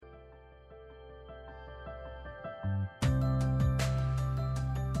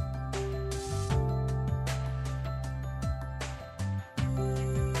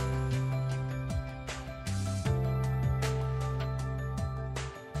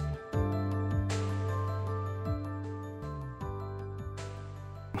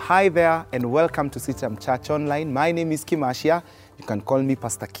Hi there and welcome to CITAM Church Online. My name is Kim Ashia. You can call me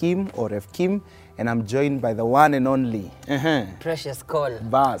Pastor Kim or Rev Kim, and I'm joined by the one and only Precious Call.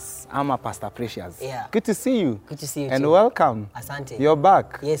 Bas. I'm a Pastor Precious. Yeah. Good to see you. Good to see you and too. welcome. Asante. You're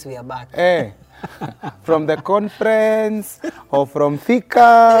back. Yes, we are back. From the conference or from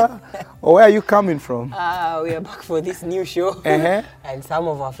Thika, or where are you coming from? We are back for this new show. And some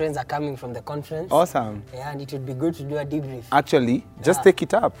of our friends are coming from the conference. Awesome. Yeah, and it would be good to do a debrief. Actually, just take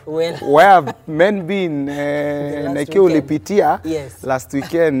it up. Well, where have men been yes. last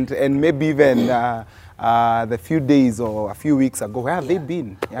weekend, and maybe even the few days or a few weeks ago? Where have they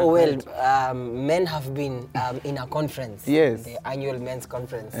been? Yeah, men have been in a conference. Yes. The annual men's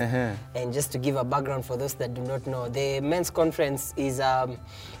conference. And just to give a background for those that do not know, the men's conference is a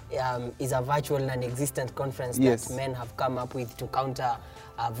virtual non-existent conference that men have come up with to counter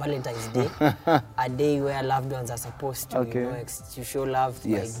Valentine's Day, a day where loved ones are supposed to, to show love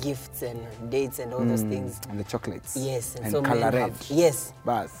by gifts and dates and all those things. And the chocolates. Yes. And so color red.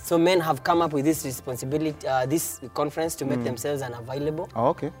 So men have come up with this responsibility, this conference to make themselves unavailable.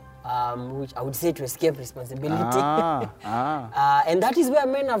 Which I would say to escape responsibility. And that is where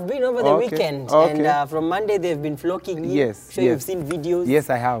men have been over the weekend. And from Monday they've been flocking in. Yes. Sure, you've seen videos.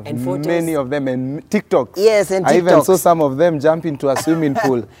 Yes, I have. And photos. Many of them, and TikToks. Yes, and TikToks. I even saw some of them jump into a swimming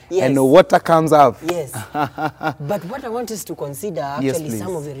pool and the water comes up. Yes. But what I want us to consider, actually,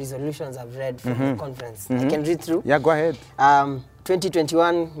 some of the resolutions I've read from the conference. I can read through. Yeah, go ahead.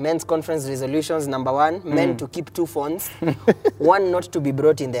 2021 Men's Conference resolutions. Number 1, men to keep 2 phones. 1 not to be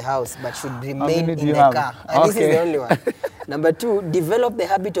brought in the house, but should remain in the car. And this is the only one. Number 2, develop the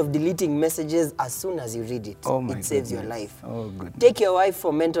habit of deleting messages as soon as you read it. It saves your life. Take your wife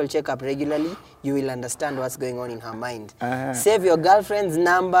for mental checkup regularly. You will understand what's going on in her mind. Save your girlfriend's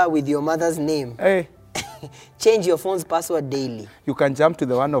number with your mother's name. Change your phone's password daily. You can jump to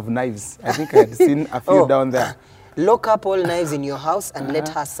the one of knives. I think I had seen a few down there. Lock up all knives in your house and let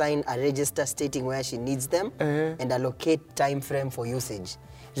her sign a register stating where she needs them and allocate time frame for usage.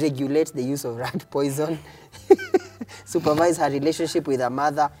 Regulate the use of rat poison. Supervise her relationship with her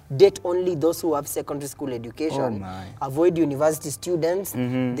mother. Date only those who have secondary school education. Avoid university students.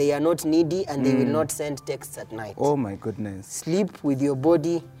 They are not needy and they will not send texts at night. Oh my goodness. Sleep with your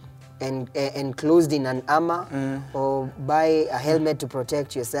body enclosed in an armor, or buy a helmet to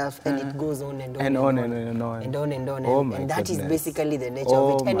protect yourself, and it goes on and on and on and on and on. And that is basically the nature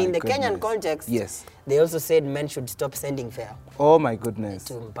of it. And in the Kenyan context, they also said men should stop sending fare. Oh my goodness.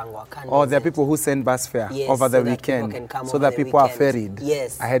 To Mpango Kando. Oh, there are people who send bus fare over the weekend so that people are ferried.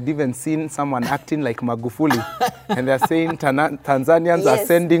 Yes. I had even seen someone acting like Magufuli, and they're saying Tanzanians are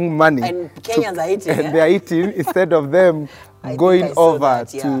sending money. And Kenyans are eating. And they're eating instead of them going over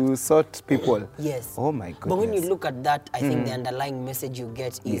to sort people. Yes. Oh my goodness. But when you look at that, I think the underlying message you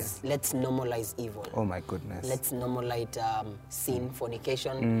get is let's normalize evil. Oh my goodness. Let's normalize sin,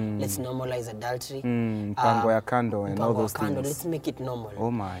 fornication. Let's normalize adultery. Mpango ya kando and all those things. Let's make it normal.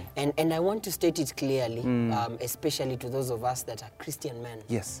 Oh my. And I want to state it clearly, especially to those of us that are Christian men.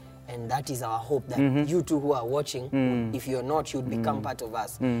 Yes. And that is our hope, that you two who are watching, if you're not, you'd become part of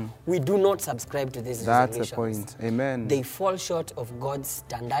us. We do not subscribe to these resolutions. That's the point. Amen. They fall short of God's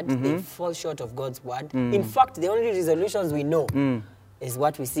standard. They fall short of God's word. In fact, the only resolutions we know is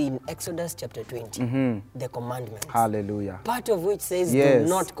what we see in Exodus chapter 20, the commandments. Hallelujah. Part of which says, do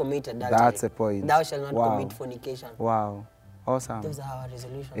not commit adultery. That's the point. Thou shalt not commit fornication. Wow. Awesome. Those are our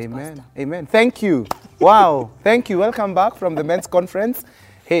resolutions, Amen. Pastor. Amen. Thank you. Wow. Thank you. Welcome back from the men's conference.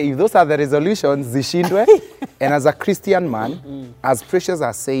 Hey, if those are the resolutions, zishindwe. And as a Christian man, as Precious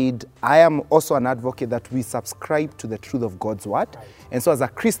has said, I am also an advocate that we subscribe to the truth of God's word. And so as a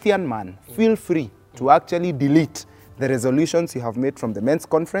Christian man, feel free to actually delete the resolutions you have made from the men's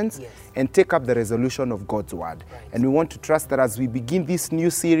conference and take up the resolution of God's word. And we want to trust that as we begin this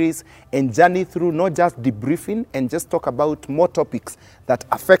new series and journey through not just debriefing and just talk about more topics that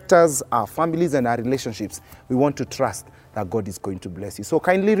affect us, our families and our relationships, we want to trust that God is going to bless you. So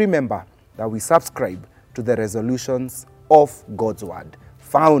kindly remember that we subscribe to the resolutions of God's word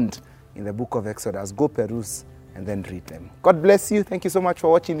found in the book of Exodus. Go peruse and then read them. God bless you. Thank you so much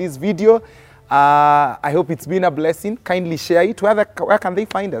for watching this video. I hope it's been a blessing. Kindly share it. Where can they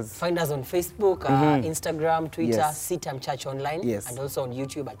find us? Find us on Facebook, Instagram, Twitter, CITAM Church Online, and also on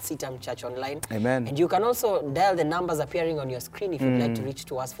YouTube at CITAM Church Online. Amen. And you can also dial the numbers appearing on your screen if you'd like to reach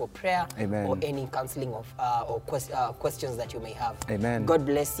to us for prayer or any counseling of or questions that you may have. Amen. God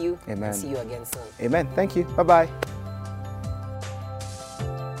bless you. Amen. And see you again soon. Amen. Thank you. Bye-bye.